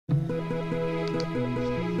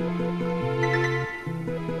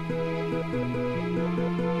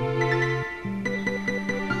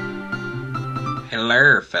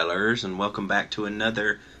Hello fellers, and welcome back to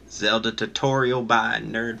another Zelda tutorial by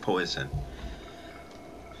Nerd Poison.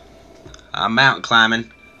 I'm mountain climbing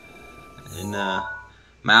in Mount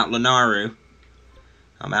Lanayru.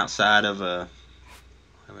 I'm outside of where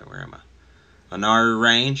am I? Lanayru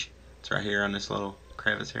range. It's right here on this little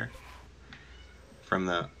crevice here. From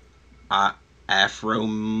the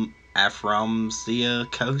Afromsia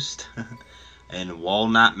coast and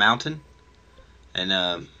Walnut Mountain.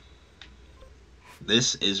 And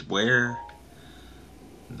this is where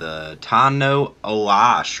the Tahno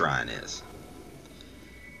shrine is.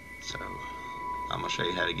 So I'm gonna show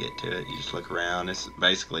you how to get to it. You just look around. It's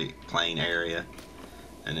basically a plain area,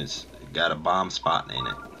 and it's got a bomb spot in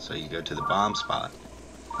it. So you go to the bomb spot,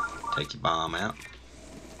 take your bomb out.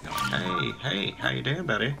 Hey, how you doing,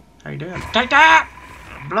 buddy? How you doing? Take that!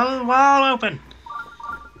 Blow the wall open.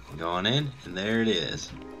 Going in, and there it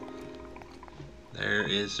is. There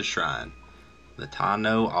is the shrine. The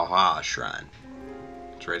Tahno shrine.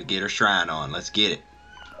 Let's ready to get her shrine on. Let's get it.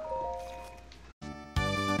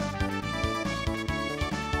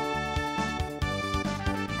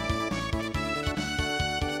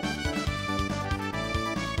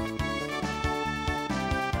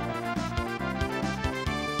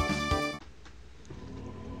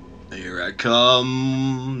 Here I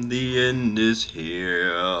come. The end is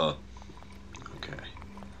here. Okay.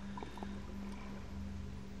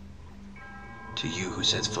 To you who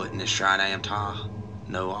sets foot in this shrine, I am Tahno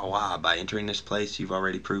Awa. By entering this place, you've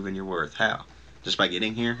already proven your worth. How? Just by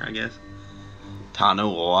getting here, I guess?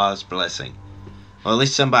 Tahno Awa's blessing. Well, at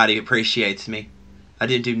least somebody appreciates me. I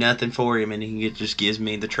didn't do nothing for him, and he just gives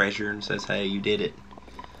me the treasure and says, hey, you did it.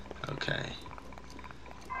 Okay.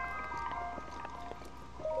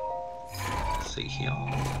 Let's see here.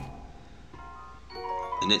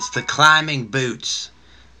 And it's the climbing boots.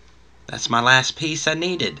 That's my last piece I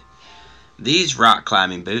needed. These rock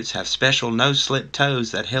climbing boots have special no-slip toes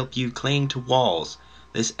that help you cling to walls.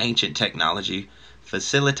 This ancient technology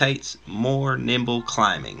facilitates more nimble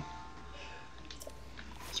climbing.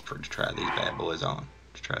 Let's try these bad boys on.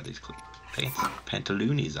 Let's try these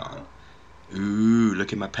pantaloonies on. Ooh,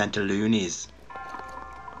 look at my pantaloonies.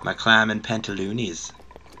 My climbing pantaloonies.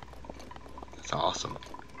 That's awesome.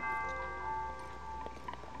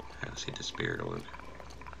 Let's see the spirit orb.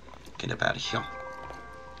 Get up out of here.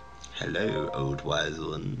 Hello, old wise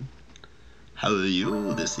one. How are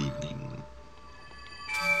you this evening?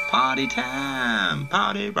 Party time!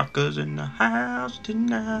 Party rockers in the house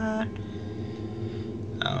tonight.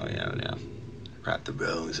 Oh, yeah. Right the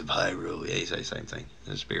wrongs of Hyrule. Yeah, you say the same thing.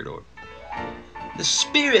 The spirit orb. The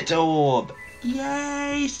spirit orb!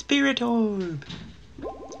 Yay, spirit orb!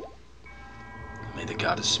 May the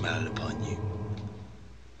goddess smile upon you.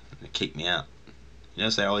 They kick me out. You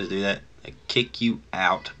notice they always do that? They kick you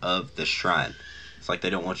out of the shrine. It's like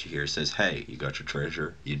they don't want you here. It says, hey, you got your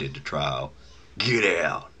treasure. You did the trial. Get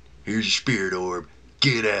out. Here's your spirit orb.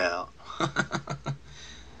 Get out.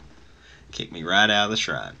 Kick me right out of the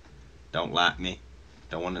shrine. Don't like me.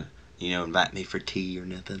 Don't want to, invite me for tea or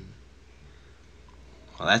nothing.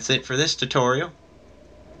 Well, that's it for this tutorial.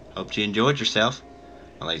 Hope you enjoyed yourself.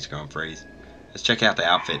 My legs are going to freeze. Let's check out the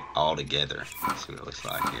outfit all together. Let's see what it looks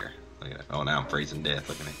like here. Look at it. Oh, now I'm freezing to death.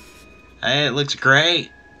 Look at me. Hey, it looks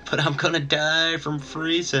great, but I'm gonna die from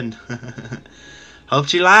freezing.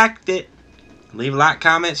 Hope you liked it. Leave a like,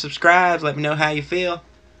 comment, subscribe. Let me know how you feel.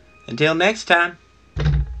 Until next time.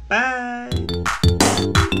 Bye.